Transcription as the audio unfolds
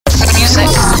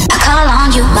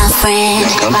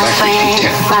Representing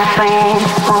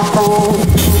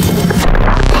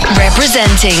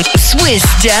Swiss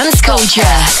dance culture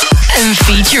and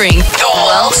featuring the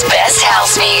world's best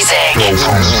house music.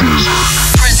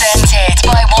 Presented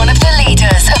by one of the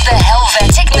leaders of the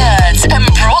Helvetic Nerds and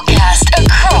broadcast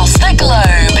across the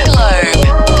globe.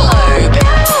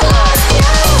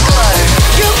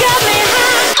 You got me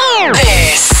high.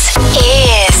 This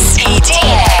is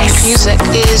EDX. Music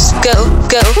is go.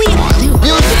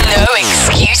 No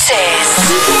excuses.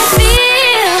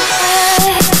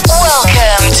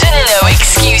 Welcome to No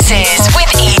Excuses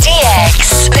with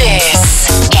EDX. This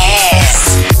is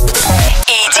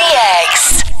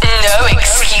EDX. No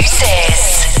Excuses.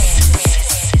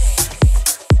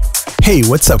 Hey,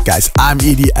 what's up guys? I'm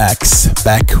EDX,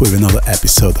 back with another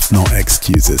episode of No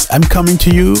Excuses. I'm coming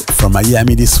to you from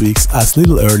Miami this week, as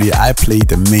little earlier I played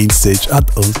the main stage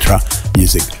at Ultra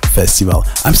Music Festival.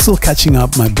 I'm still catching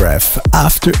up my breath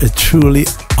after a truly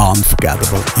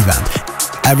unforgettable event.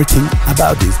 Everything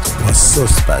about it was so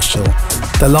special.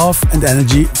 The love and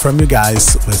energy from you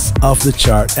guys was off the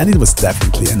chart, and it was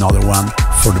definitely another one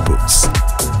for the books.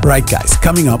 Right guys,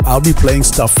 coming up I'll be playing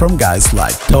stuff from guys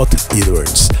like Todd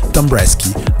Edwards, Tom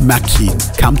Bresky, Mackeen,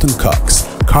 Compton Cox,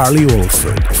 Carly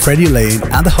Wolford, Freddie Lane,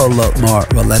 and a whole lot more.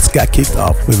 Well, let's get kicked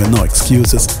off with a No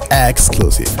Excuses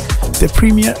exclusive, the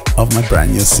premiere of my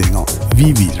brand new single,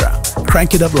 Vividra.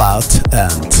 Crank it up loud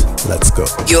and let's go.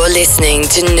 You're listening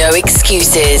to No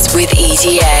Excuses with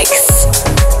EDX.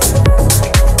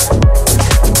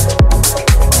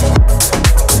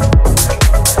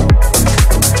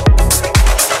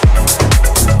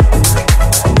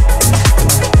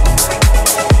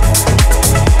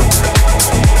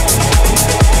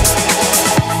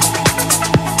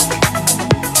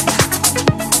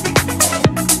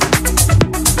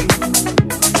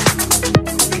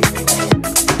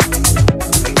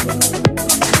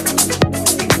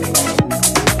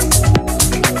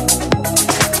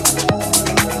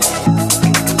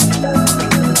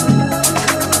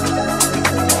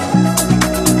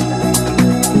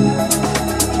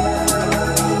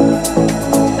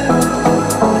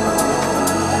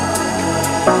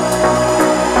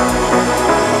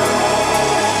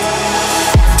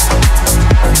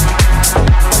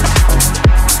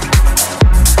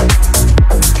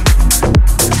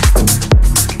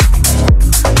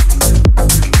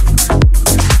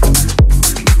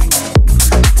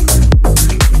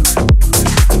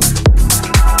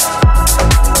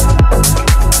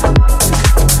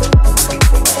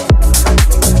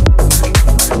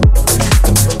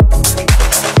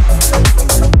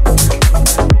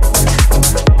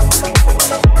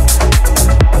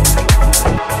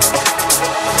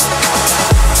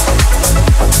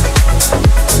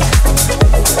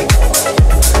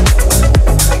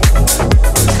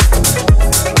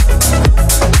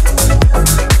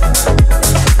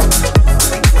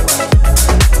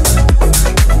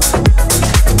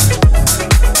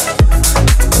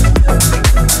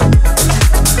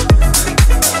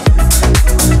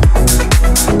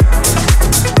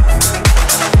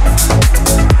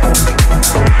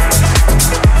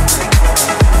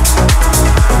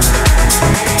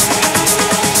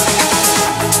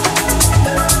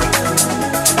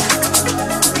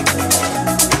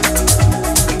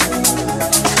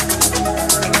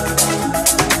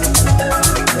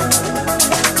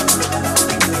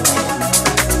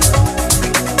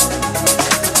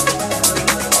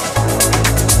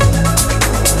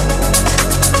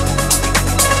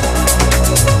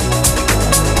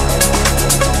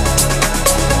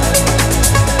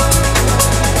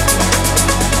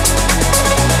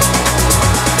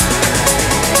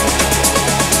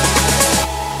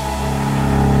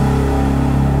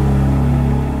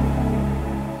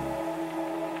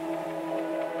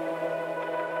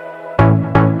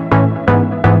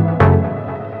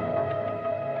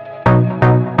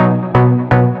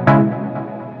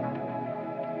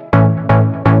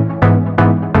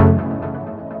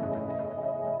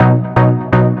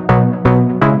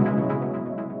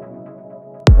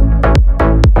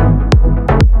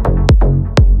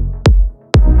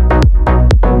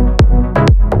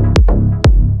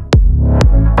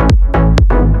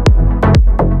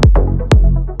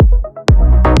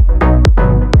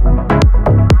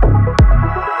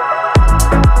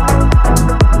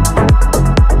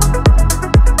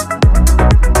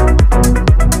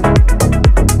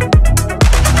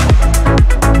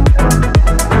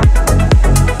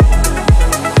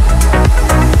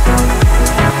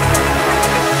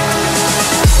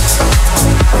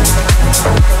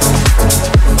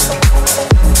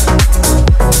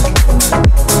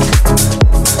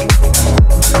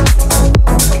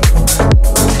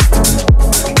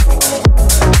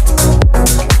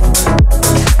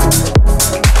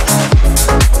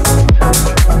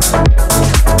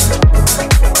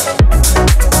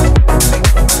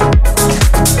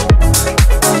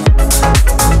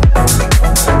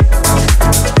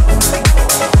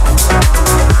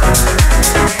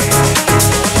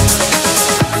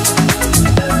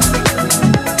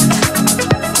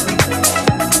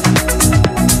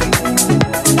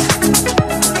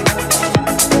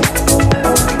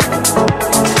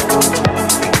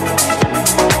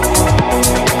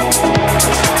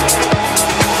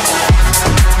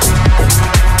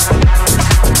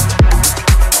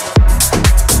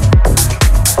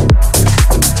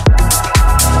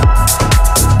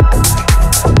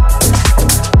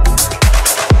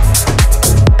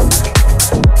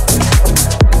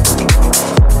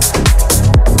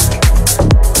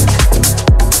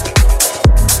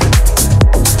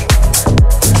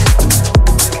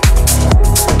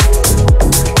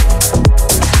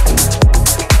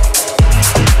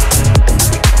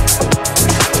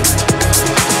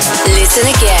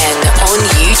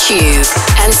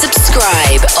 and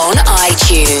subscribe on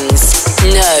iTunes.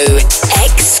 No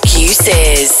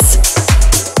excuses.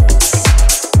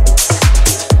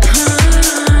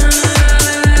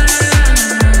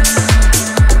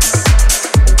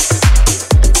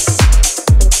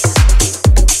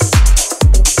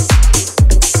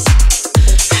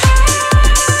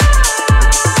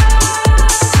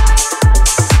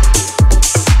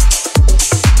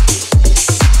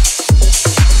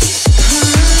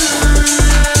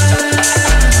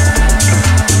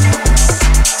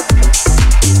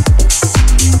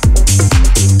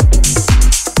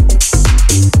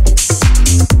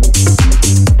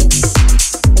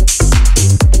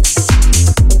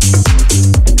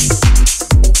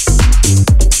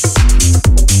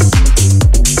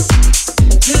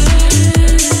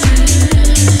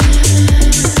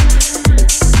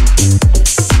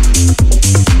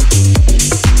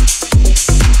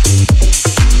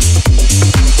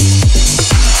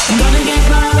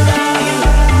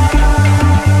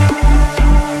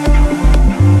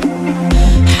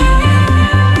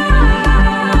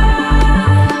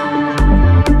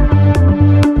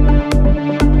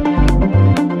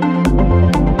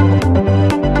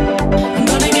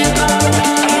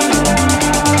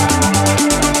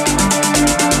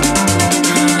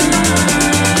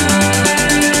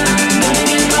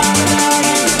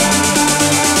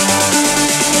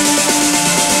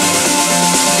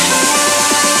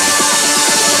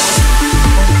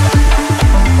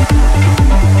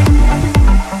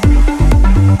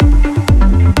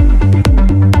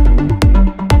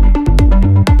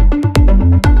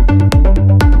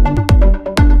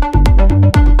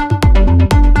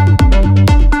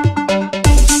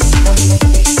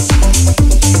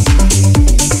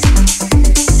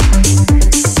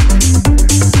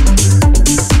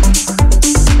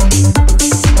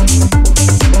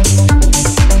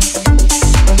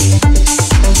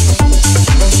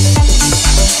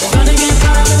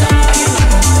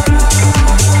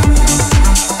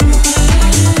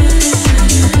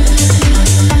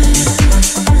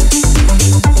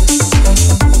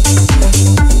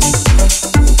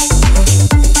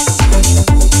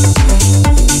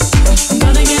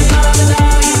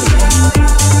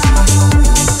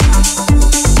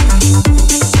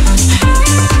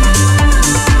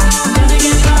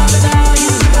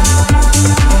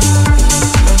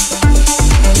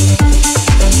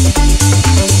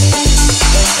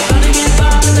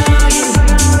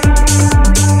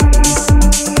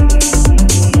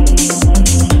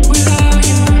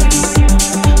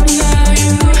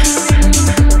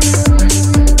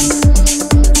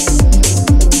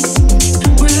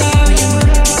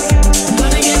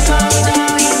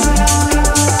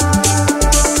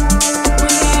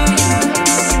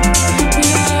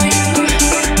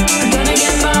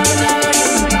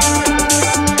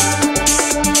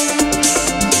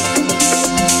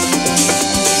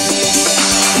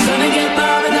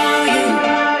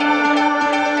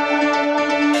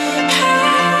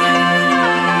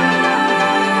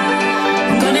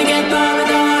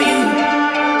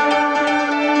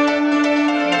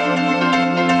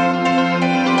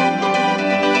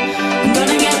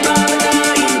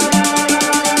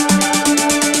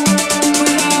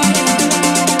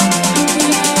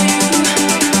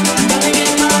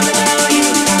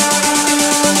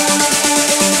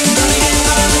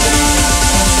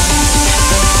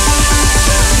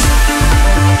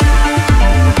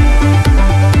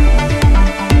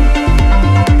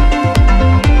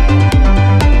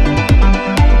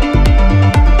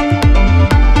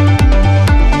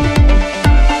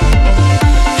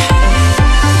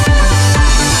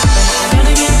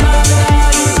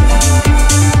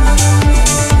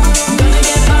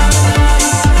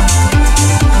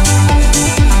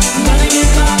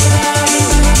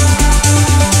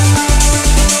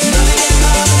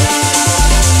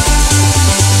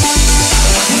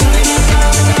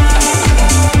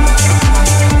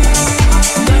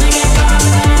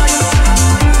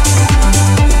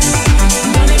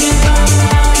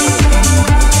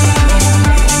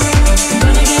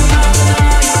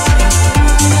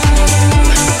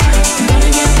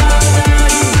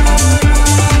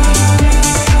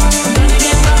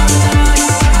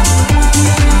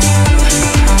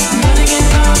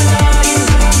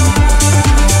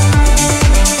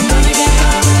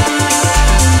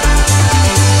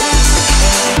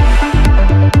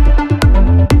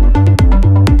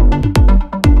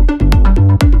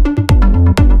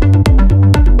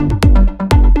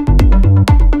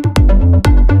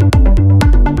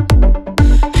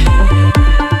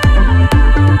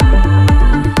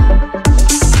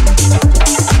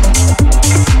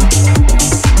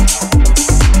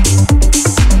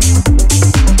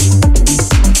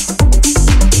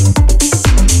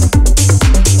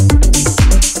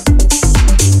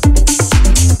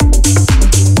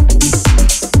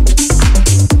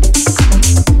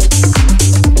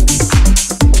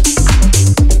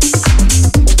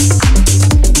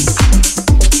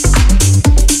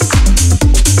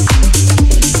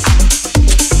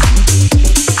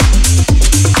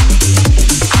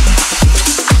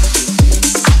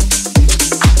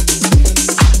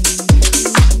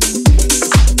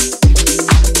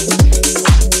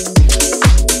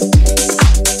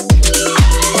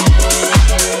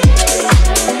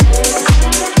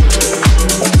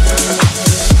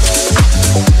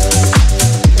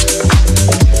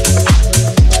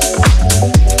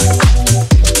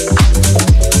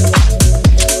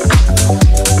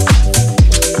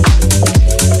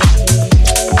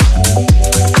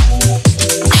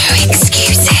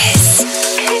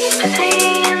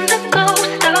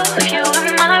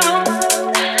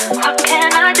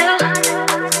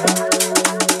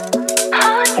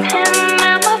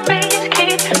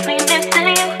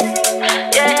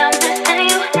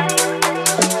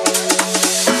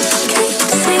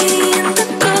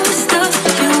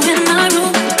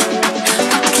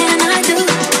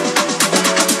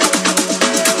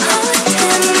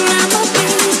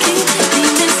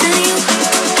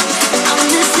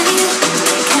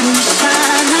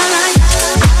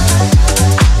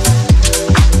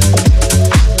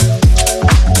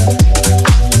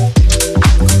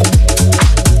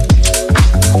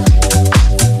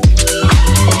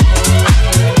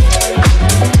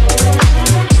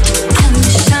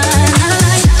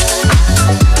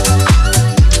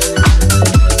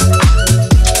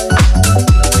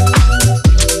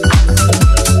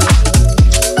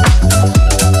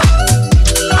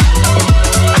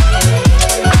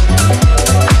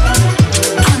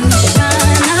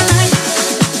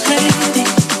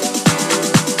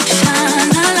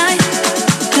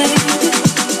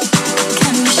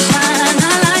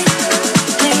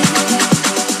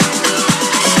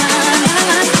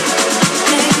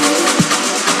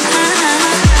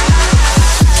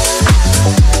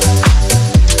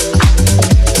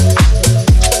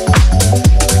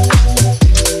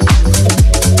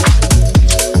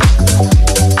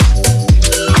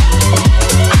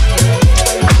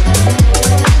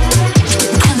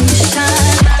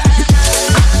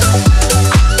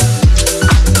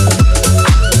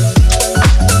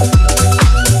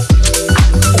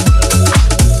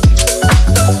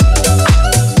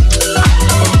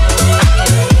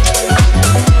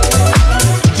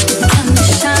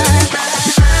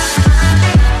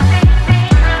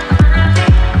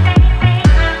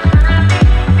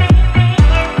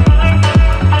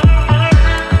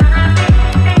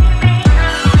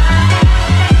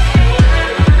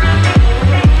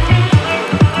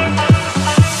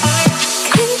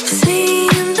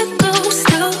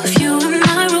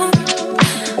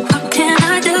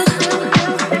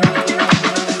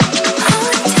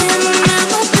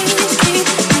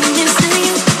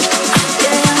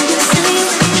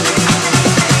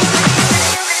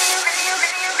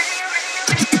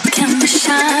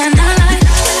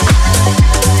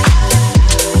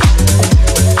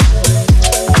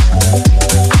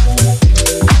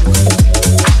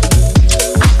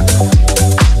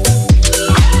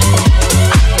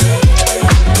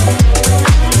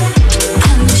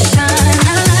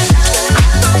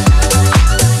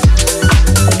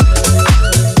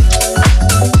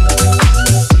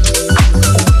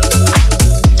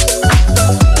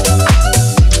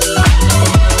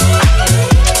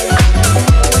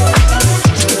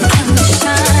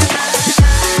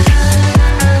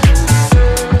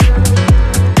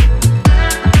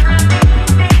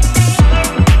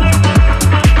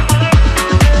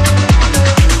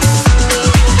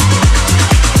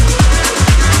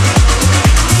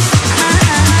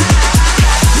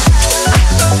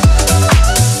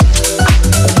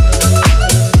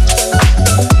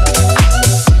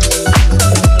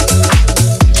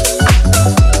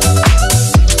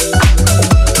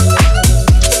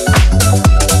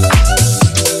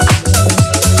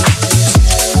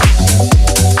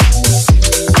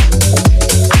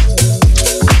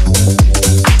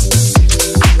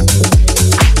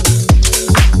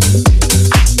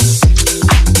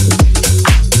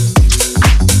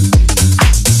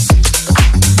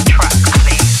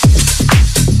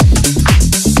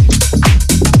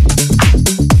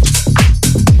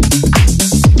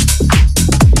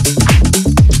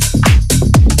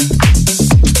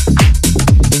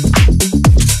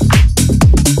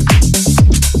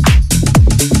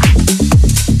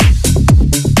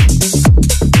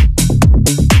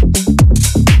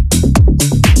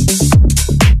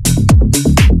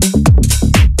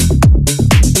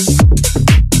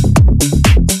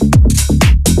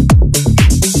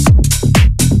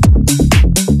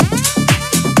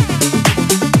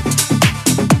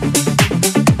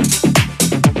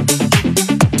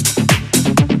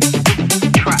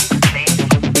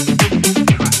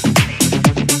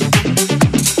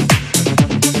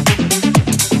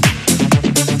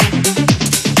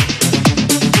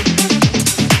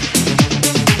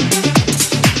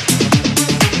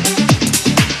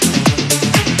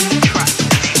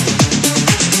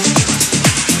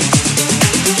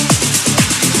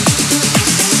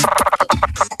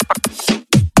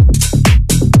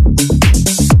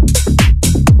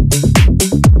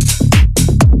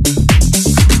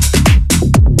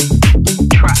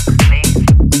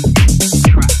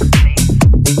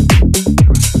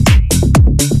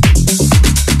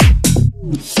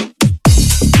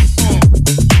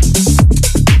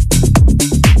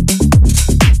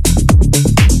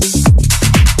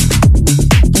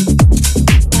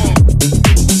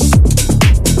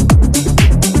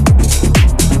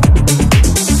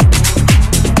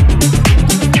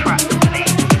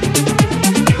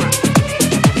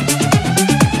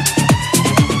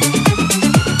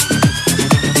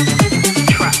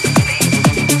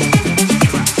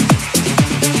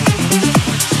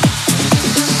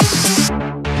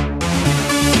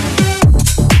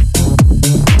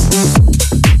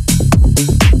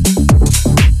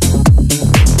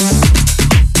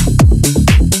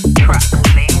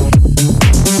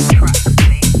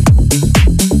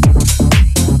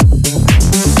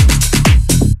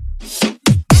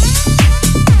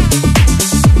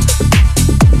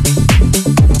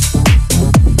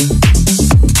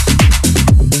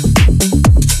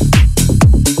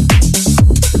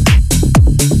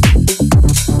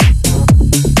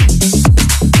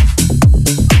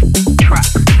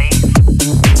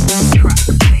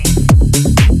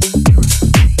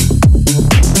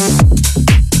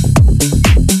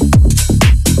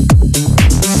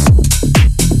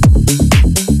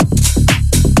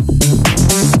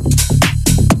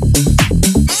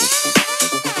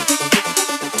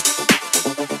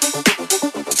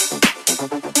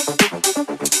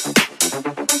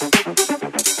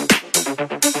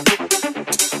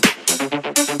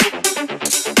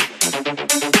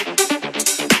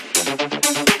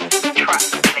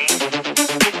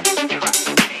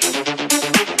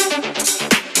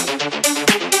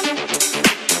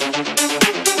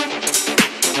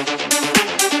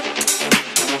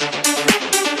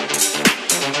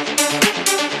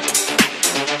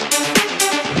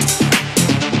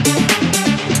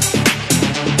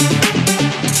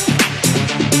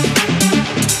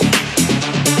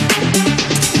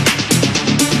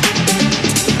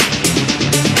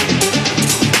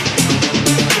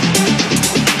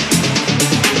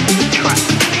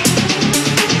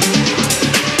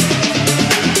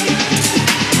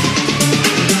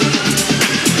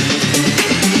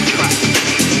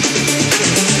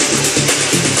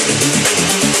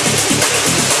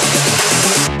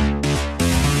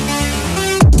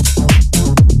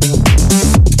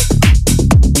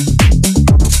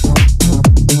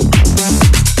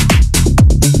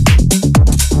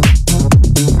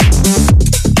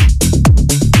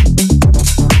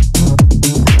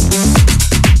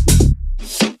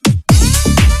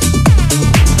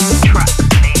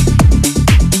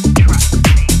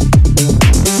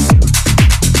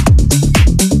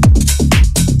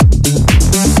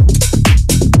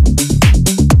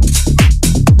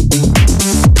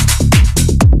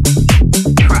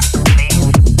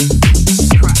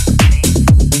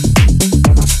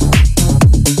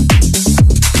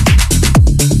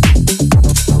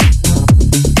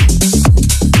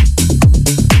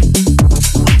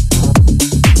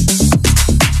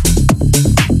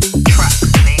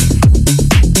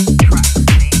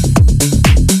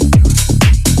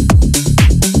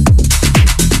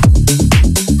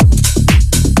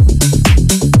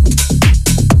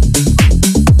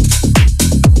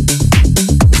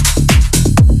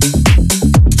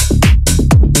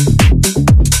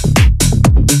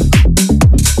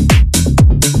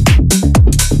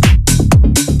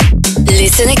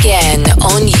 Listen again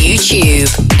on YouTube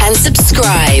and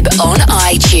subscribe on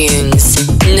iTunes.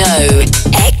 No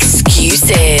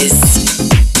excuses.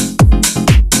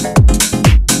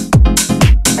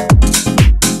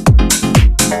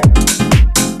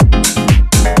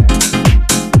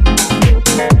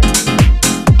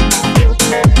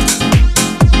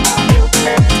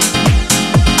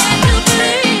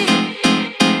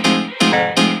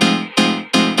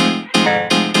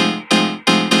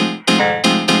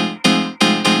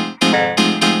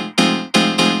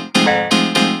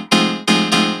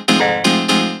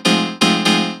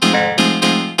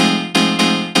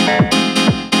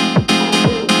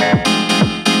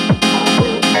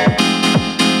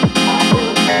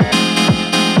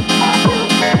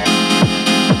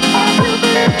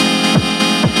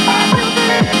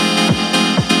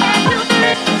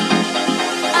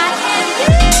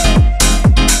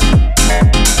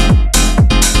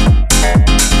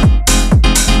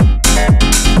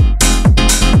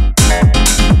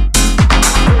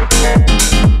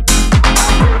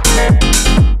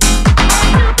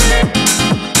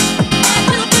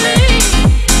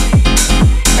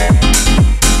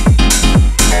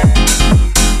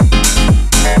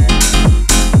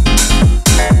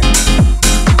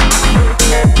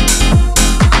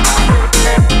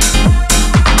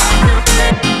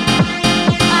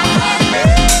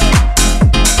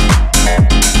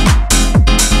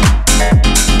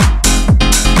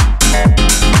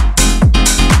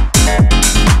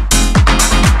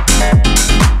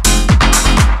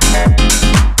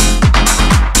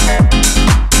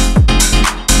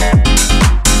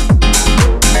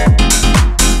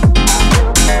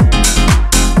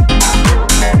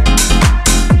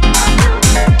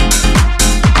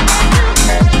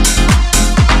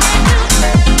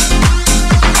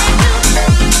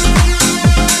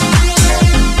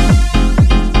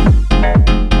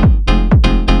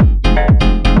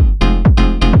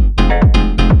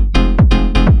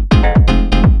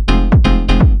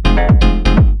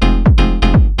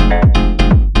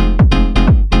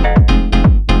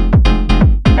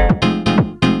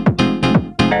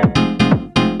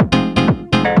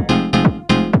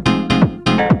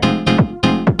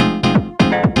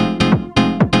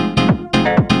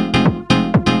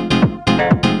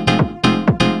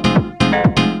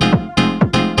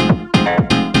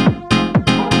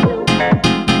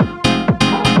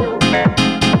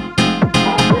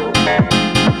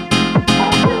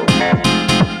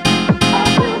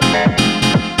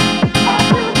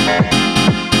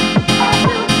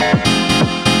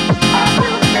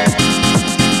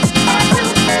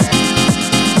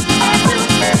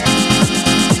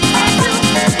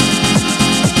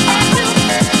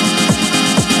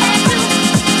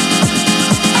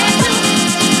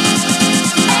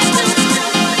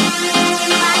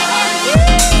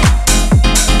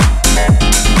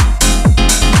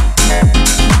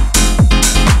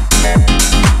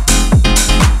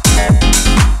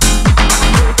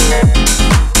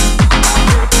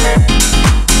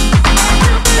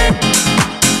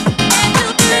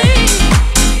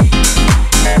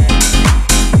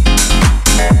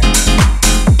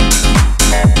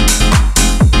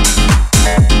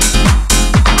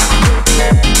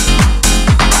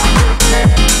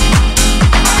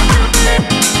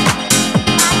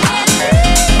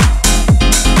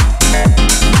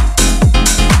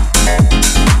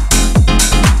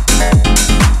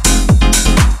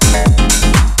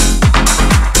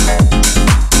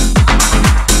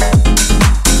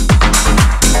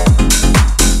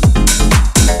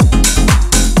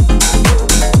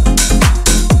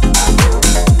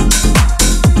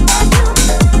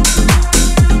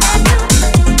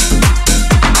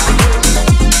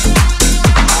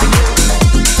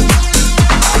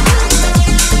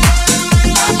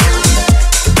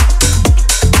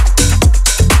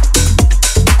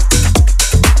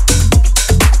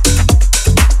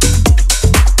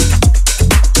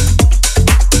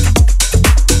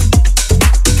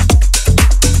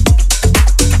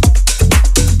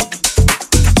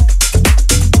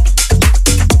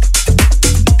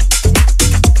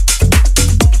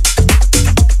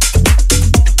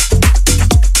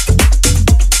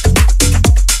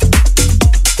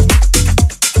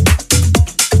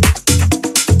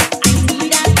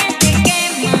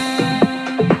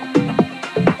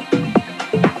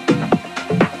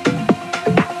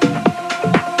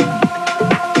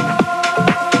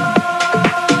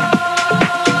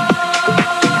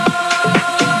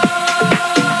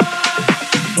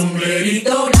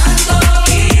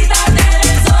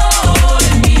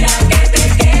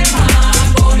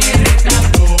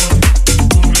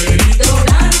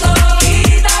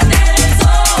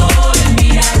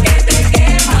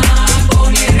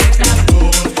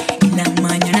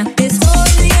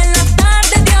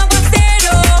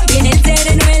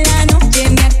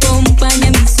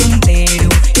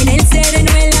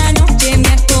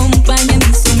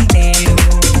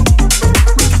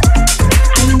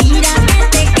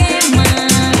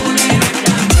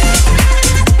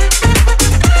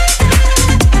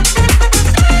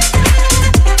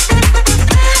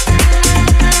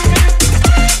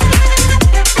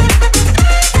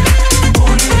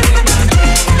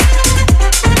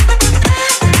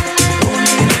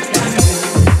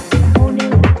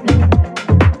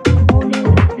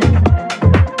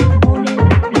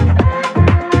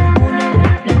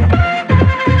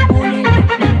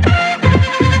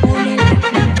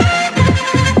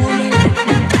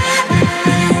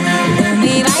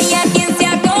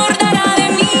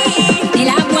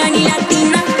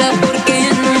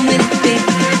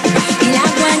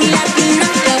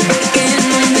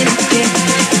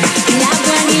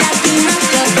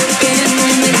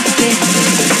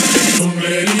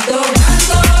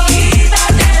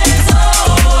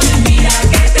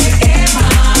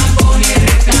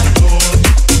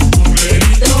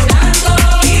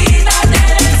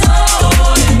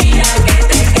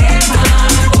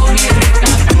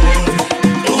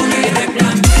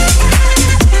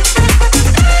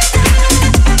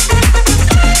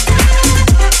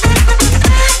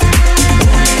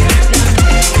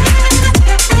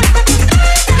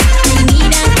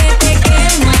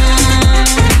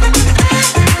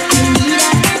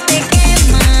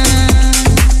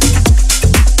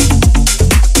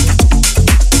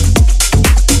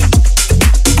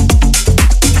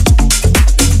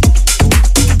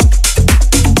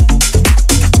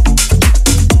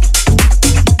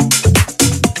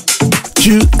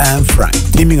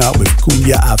 teaming up with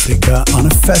Cumbia Africa on a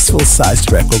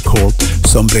festival-sized record called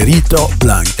Sombrerito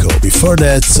Blanco. Before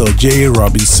that, saw Jay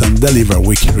Robinson deliver a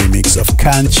wicked remix of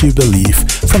Can't You Believe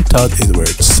from Todd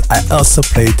Edwards. I also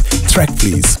played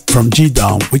Tracklist from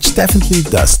G-Dom, which definitely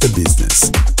does the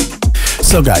business.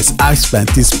 So guys, I've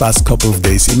spent these past couple of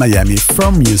days in Miami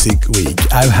from Music Week.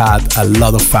 I've had a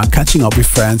lot of fun catching up with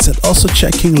friends and also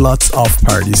checking lots of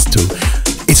parties too.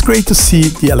 It's great to see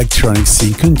the electronic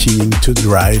scene continuing to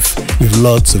drive with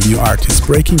lots of new artists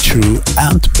breaking through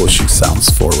and pushing sounds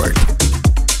forward.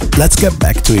 Let's get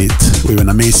back to it with an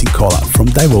amazing collab from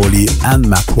Divoli and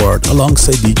Macward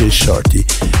alongside DJ Shorty.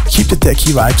 Keep the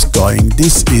techie vibes going.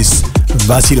 This is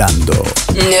Vacilando.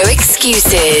 No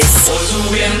excuses. Voy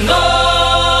subiendo,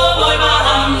 voy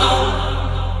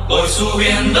bajando. Voy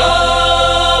subiendo,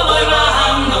 voy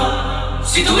bajando.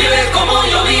 Si tú vives como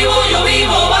yo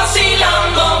vivo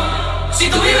vacilando. Si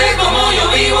tú vives como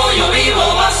yo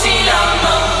vivo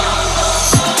vacilando.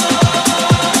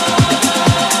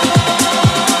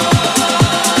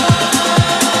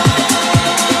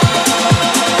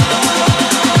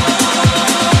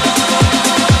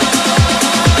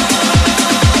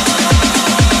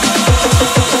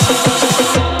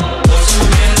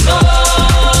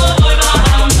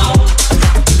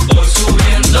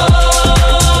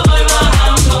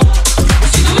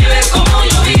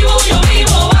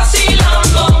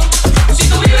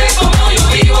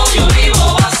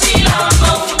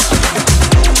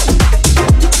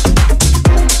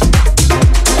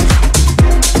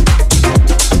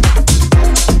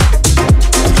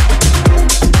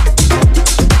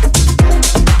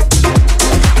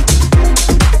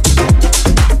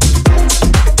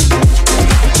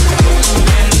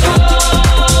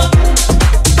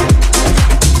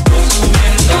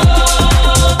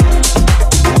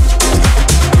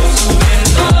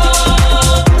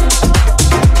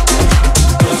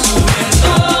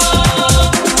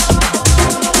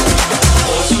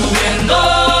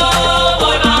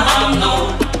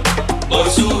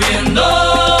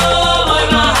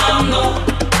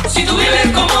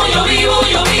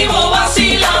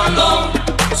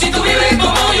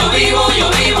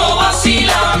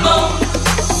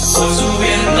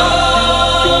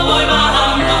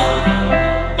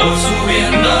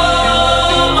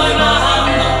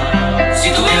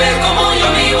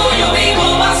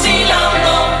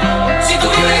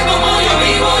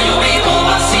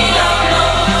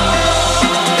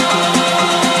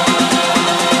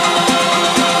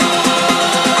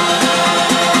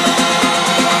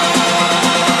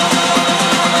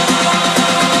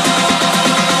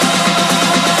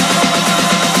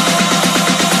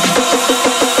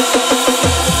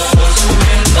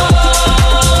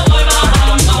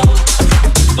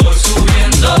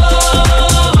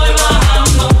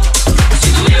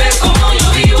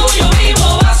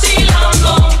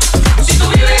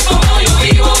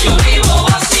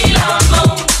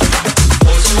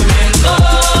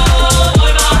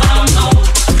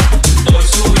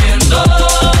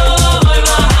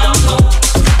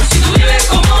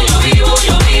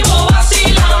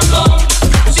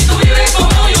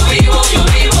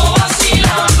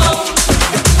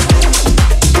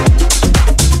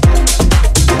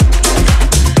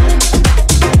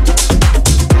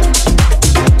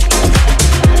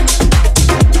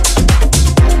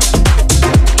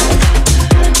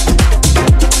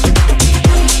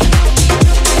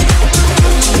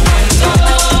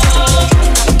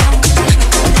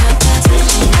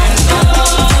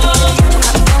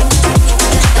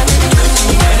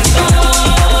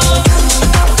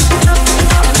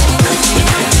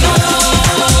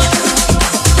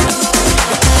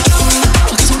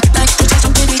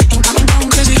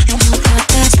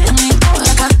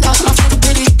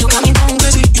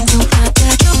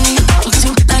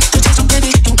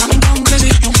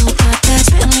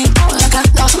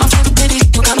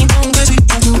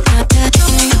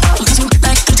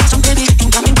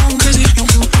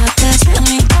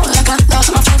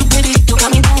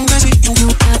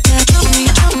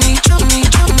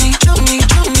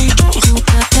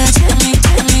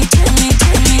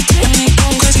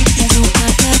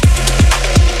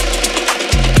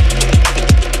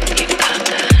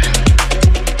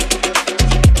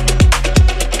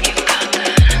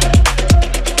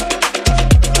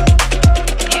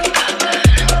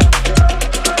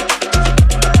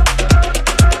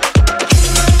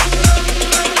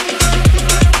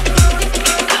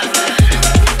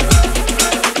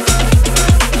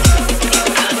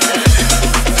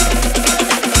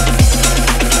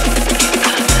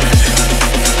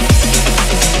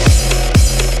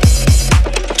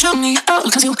 drop me out,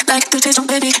 cause you like the taste of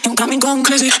baby. You got me going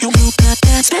crazy. You got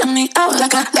that, spit me out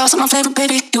like I lost my flavor,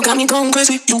 baby. You got me going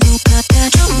crazy. You got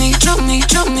that, drop me, drop me,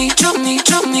 drop me, drop me,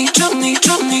 drop me, drop me,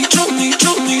 drop me, drop me,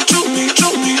 drop me, drop me,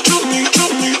 drop me,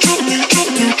 drop me, drop me, drop me, drop me.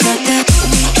 You got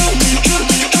that.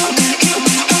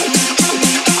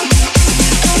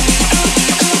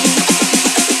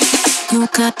 You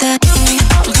got that, drop me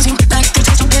out, cause you like the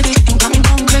taste of baby. You got me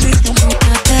going crazy. You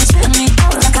got that, spit me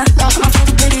out like I lost my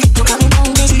flavor, baby. You got me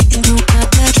going crazy. You got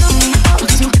that, drop me out,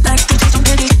 cause you like the taste of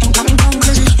baby. You got me going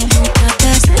crazy. You got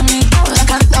that, spit me out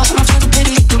like I lost my flavor,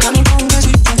 baby. You got me going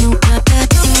crazy. You got that,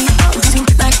 drop me out, cause you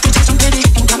like the taste of baby.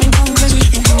 You got me going crazy.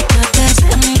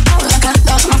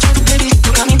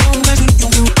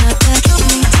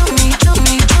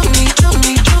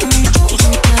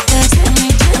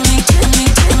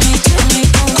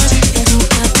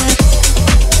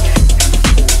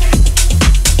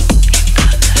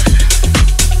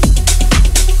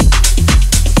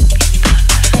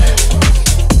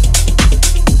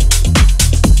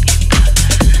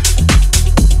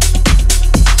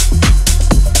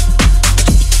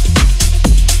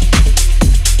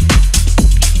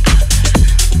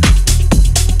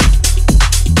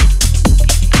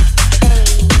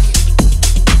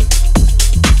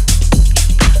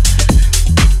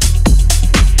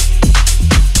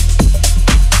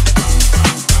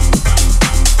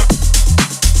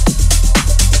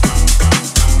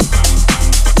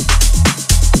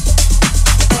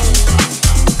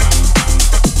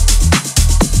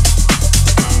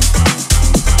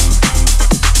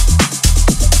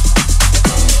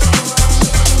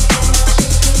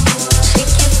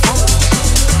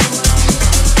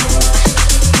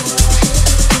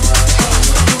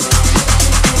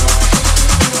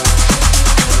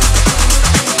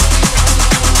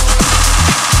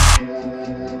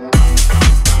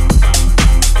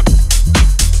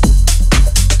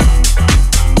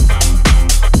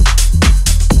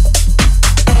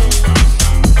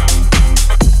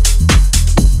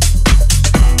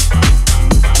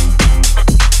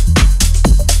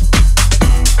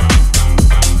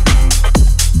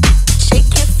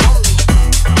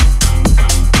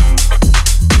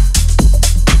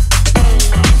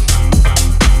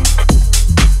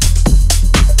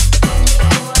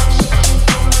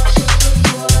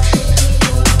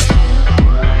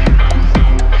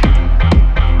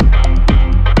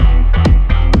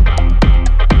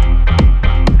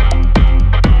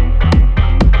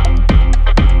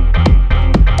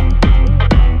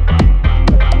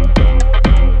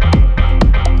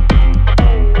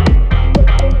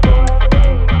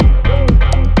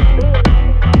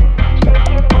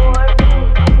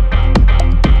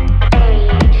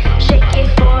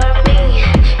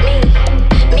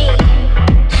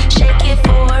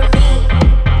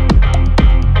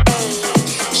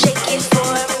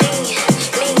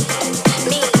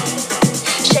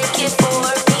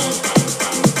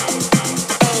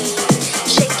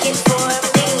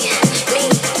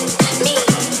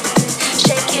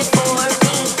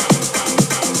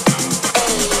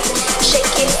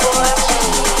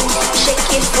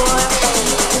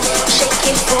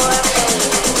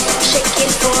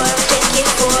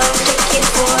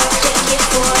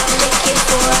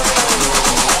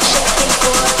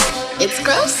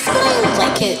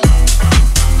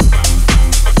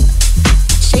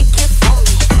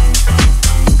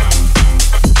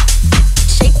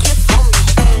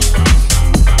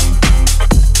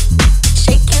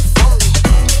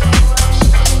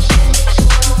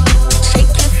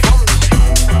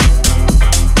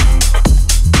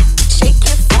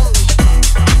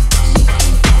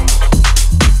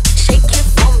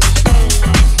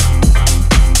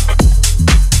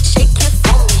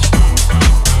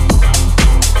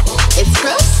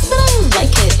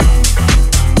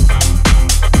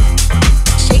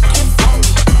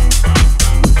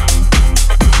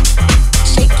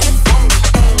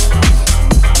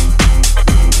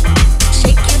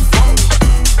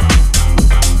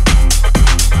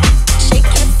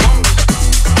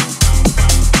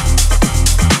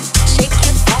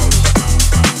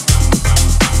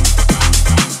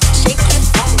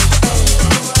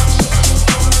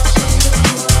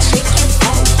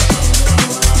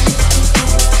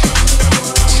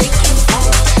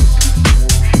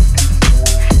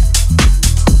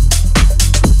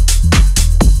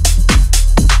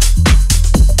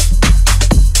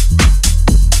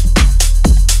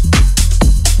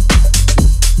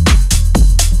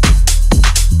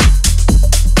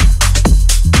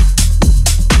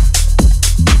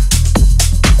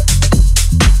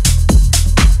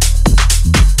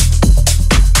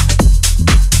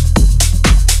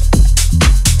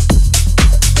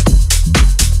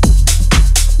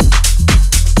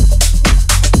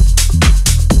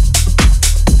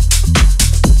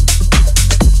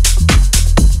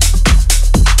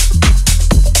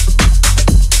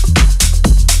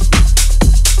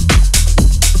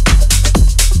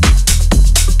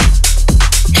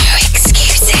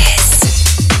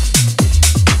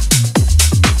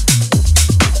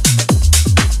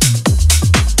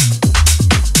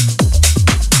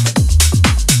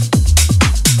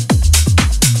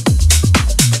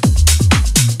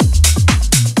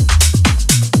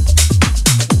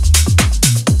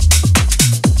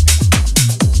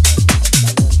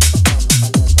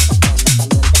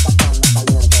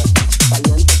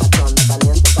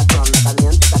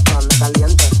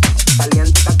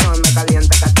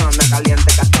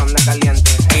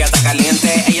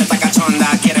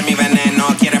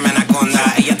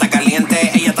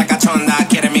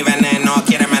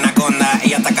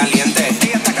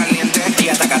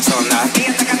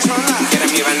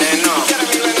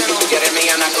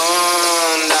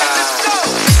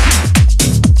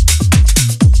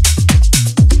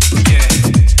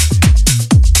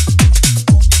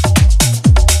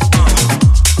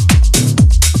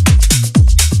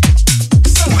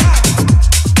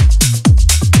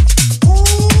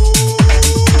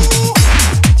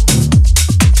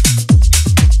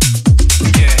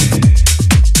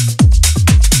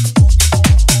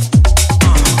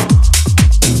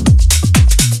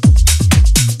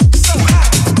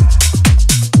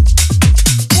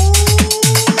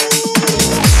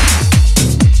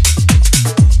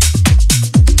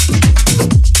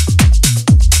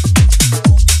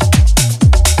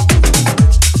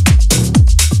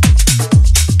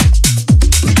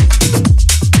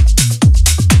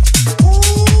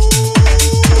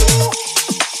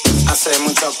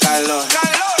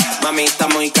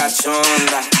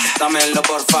 cachonda, dámelo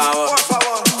por favor.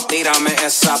 Tírame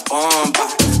esa pompa,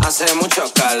 hace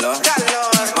mucho calor.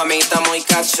 Mamita muy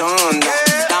cachonda,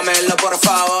 dámelo por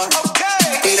favor.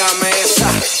 Tírame esa.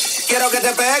 Quiero que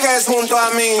te pegues junto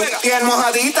a mí, piel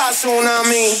mojadita,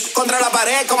 tsunami. Contra la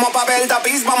pared como papel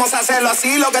tapiz, vamos a hacerlo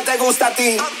así, lo que te gusta a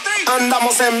ti.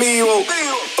 Andamos en vivo,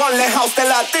 ponle house de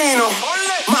latino.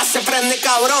 Más se prende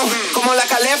cabrón, como la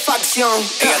calefacción.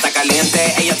 Ella está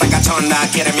caliente, ella está cachonda,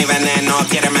 quiere mi veneno,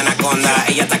 quiere mi anaconda.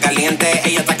 Ella está caliente,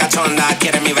 ella está cachonda,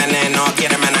 quiere mi veneno,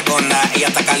 quiere mi anaconda. Ella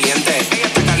está caliente, ella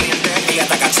está caliente, ella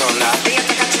está cachonda,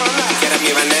 quiere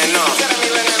mi veneno,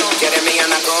 quiere mi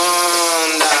anaconda.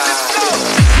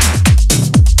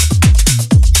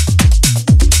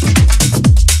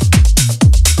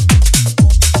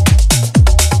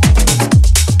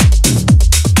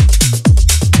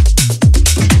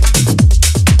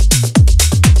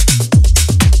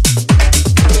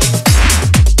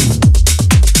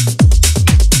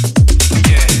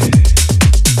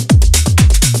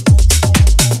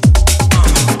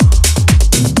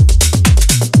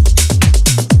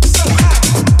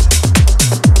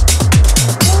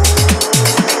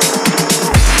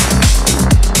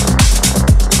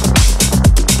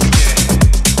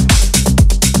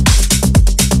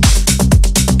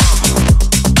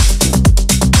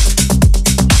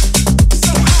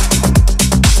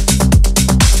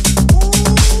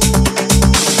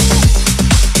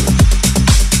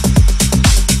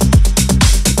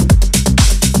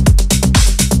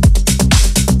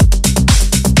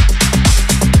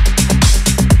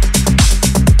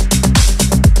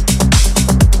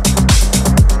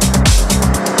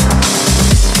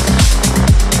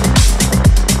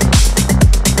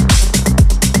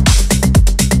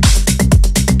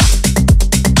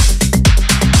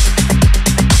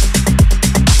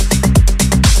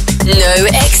 No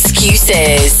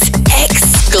excuses.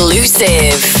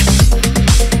 Exclusive.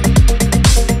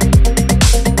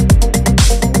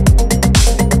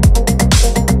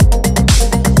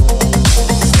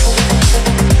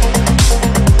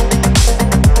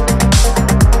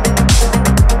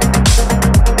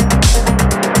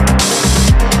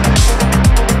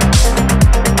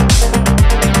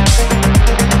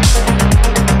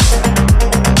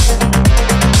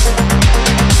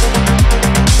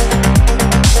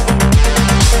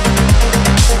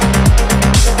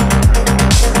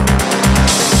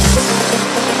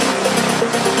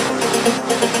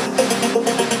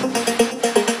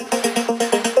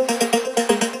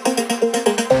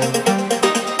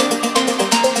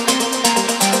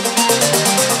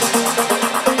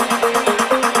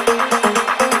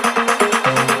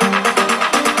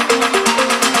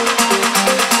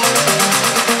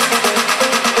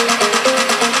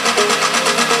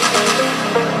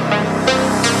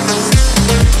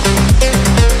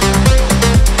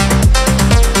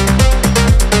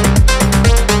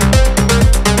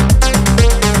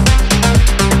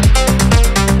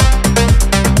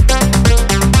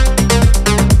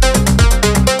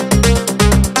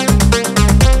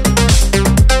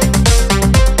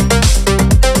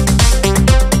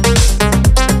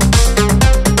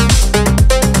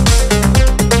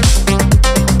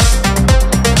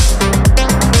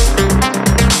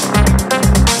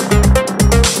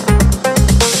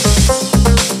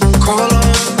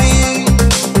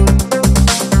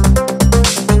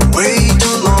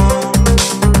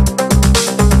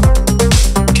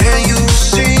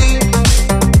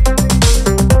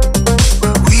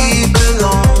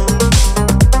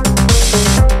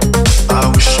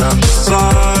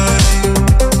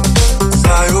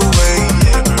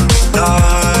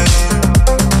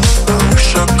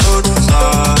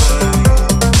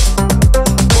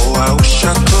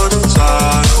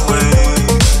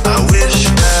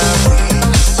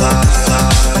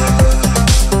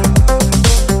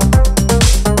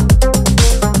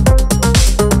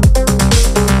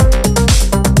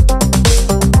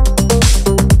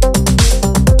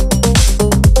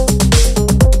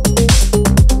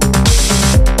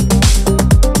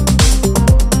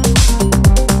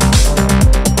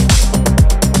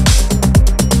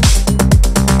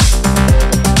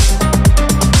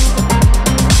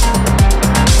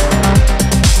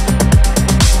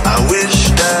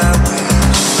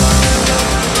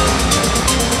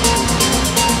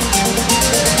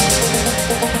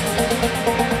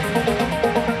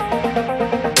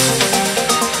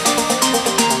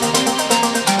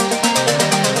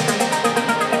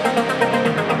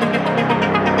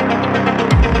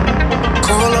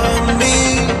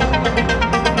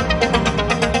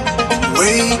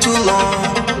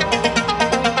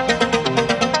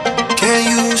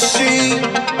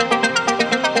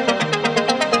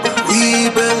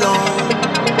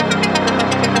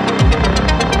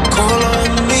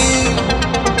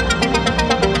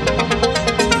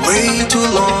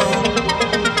 long.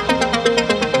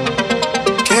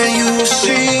 Can you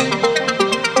see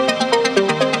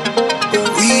where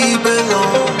we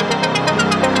belong?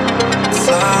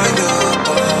 Fly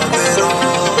above it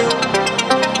all.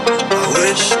 I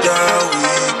wish that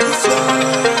we could fly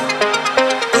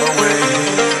away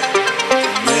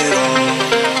from it all.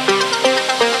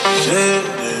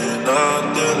 Sitting on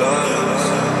the lights.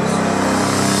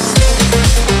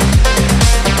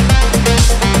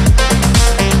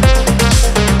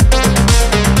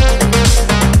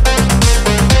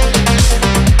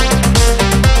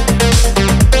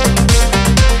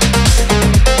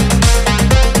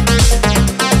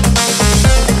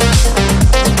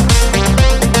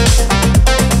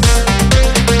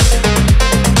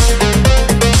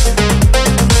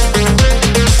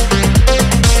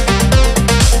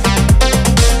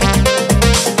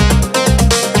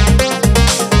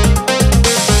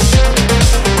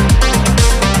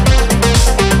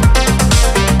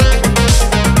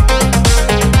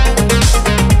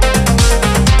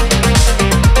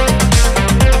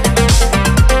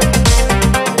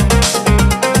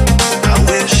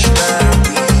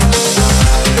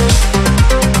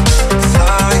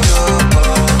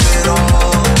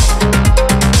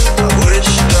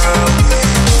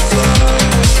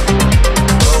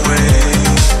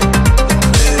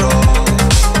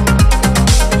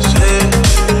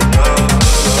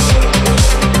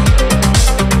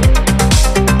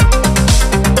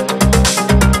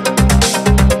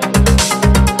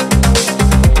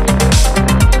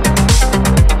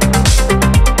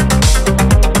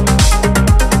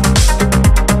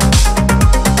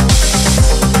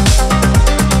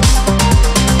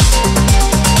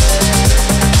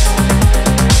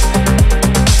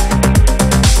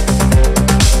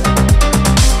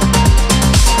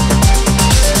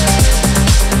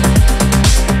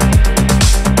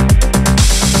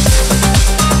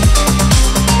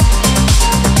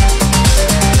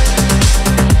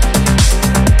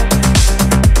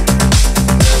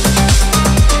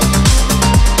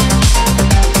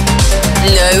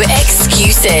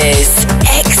 Xcuses.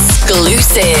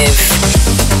 Exclusive.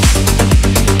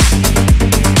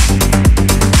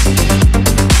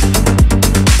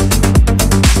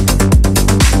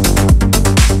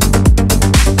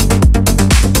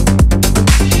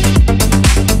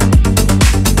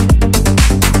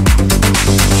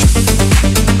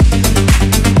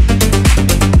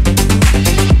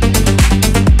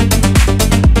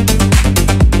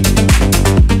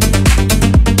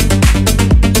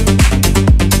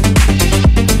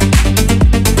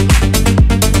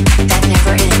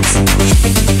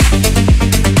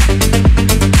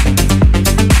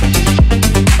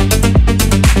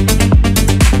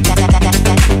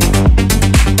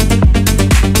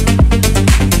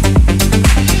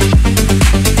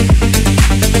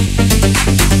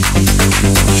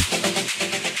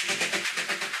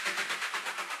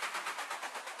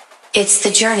 It's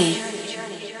the journey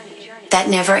that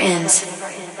never ends.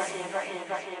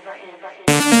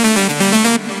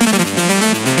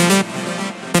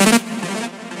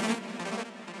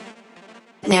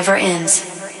 Never ends.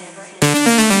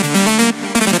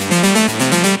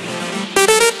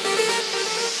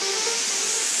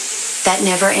 That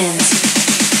never ends.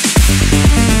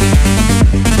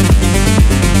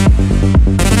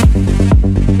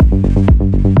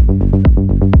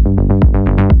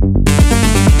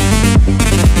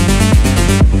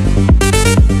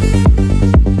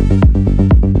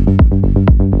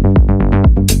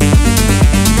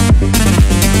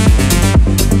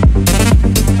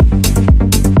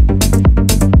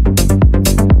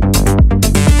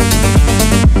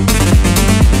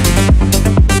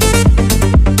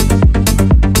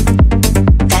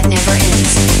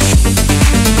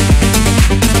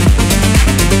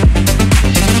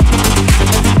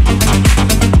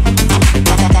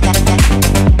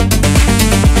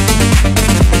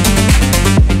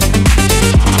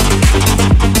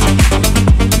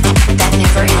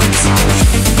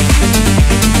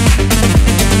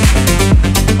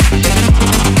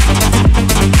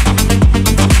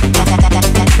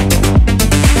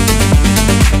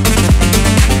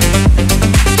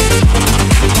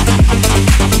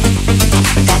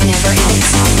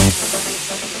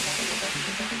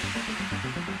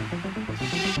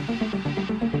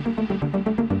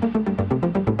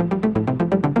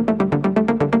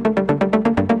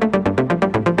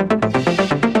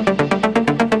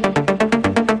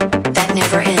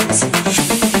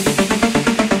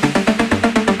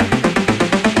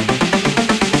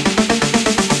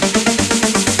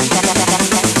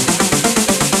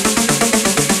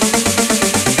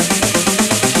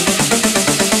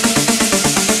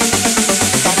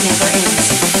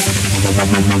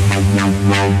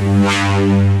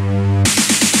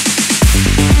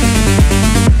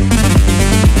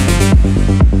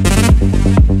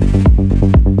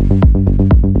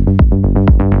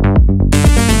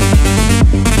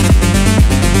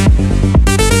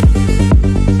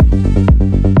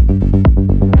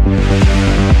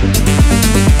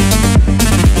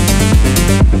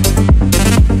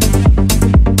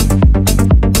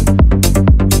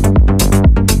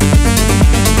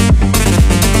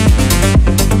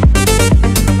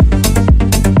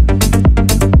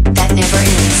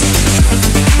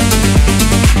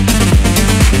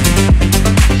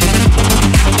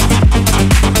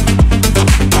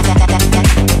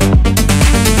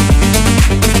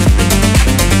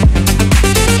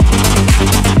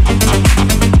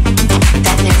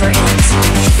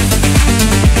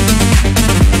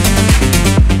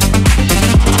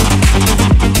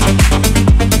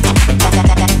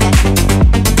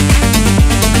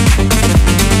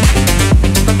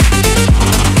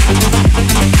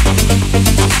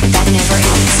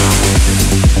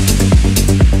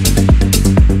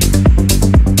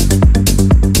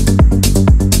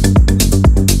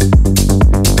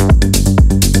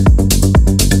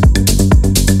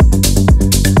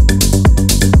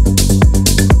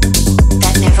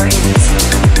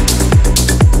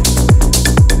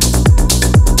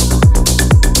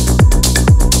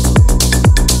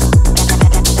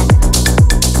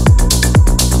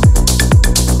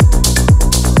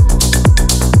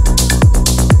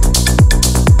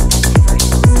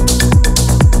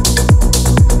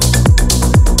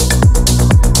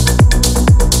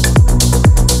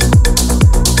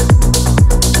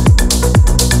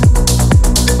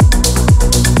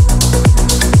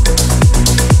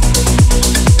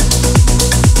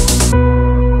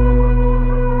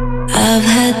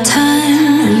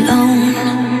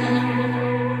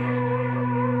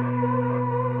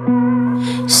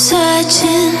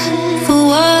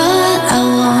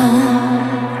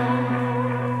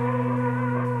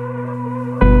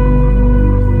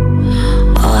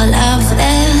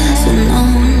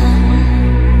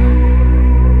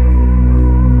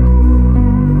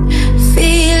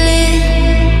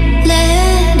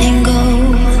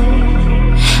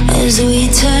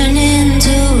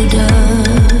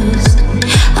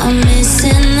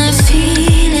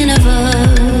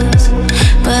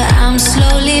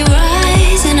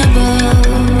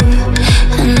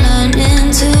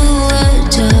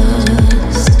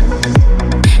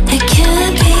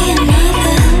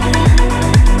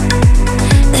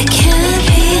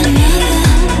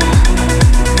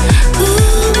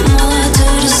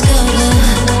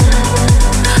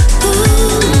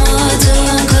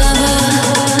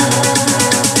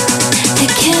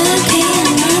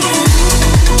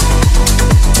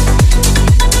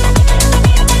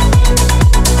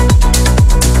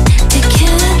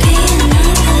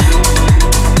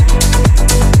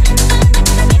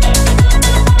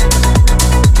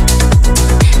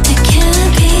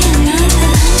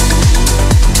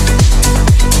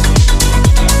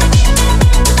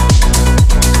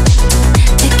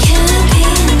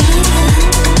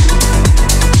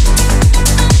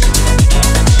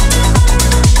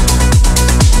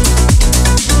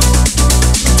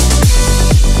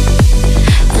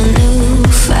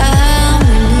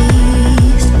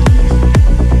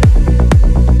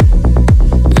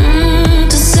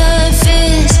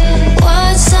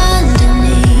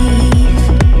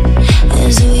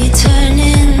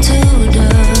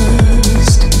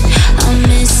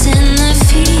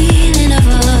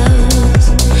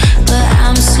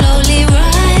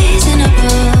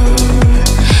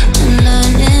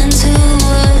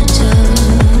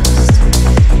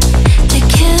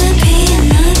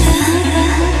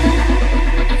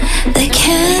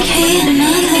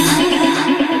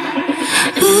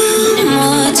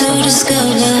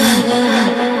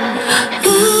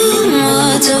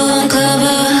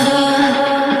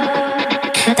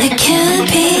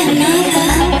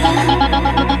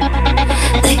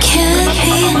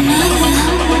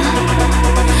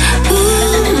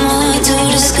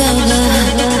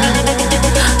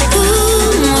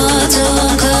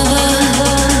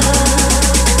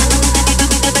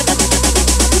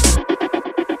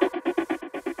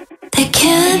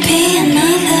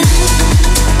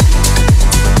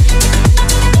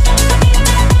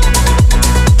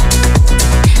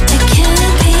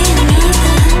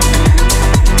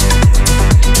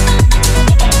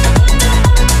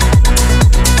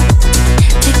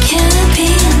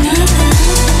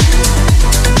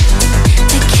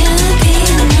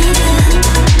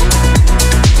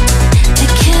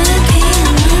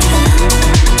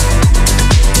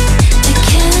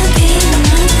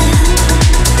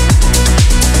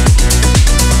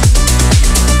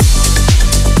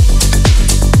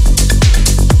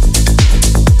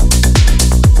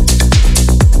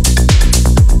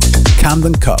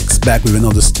 Camden Cox back with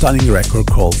another stunning record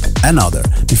called Another.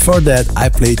 Before that, I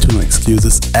played two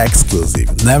Xcuses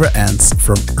exclusive, Never Ends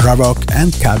from Ravok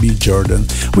and Kabi Jordan,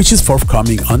 which is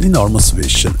forthcoming on Enormous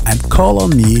Vision, and Call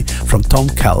on Me from Tom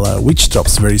Keller, which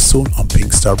drops very soon on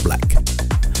Pink Star Black.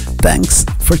 Thanks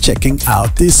for checking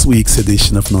out this week's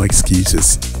edition of No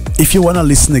Excuses. If you wanna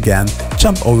listen again,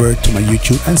 jump over to my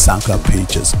YouTube and SoundCloud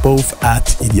pages, both at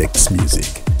EDX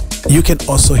Music. You can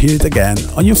also hear it again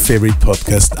on your favorite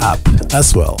podcast app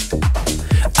as well.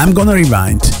 I'm gonna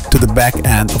rewind to the back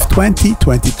end of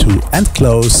 2022 and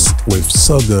close with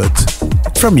So Good.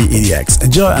 From me, EDX.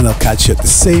 Enjoy, and I'll catch you at the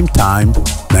same time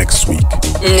next week.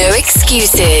 No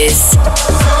Excuses.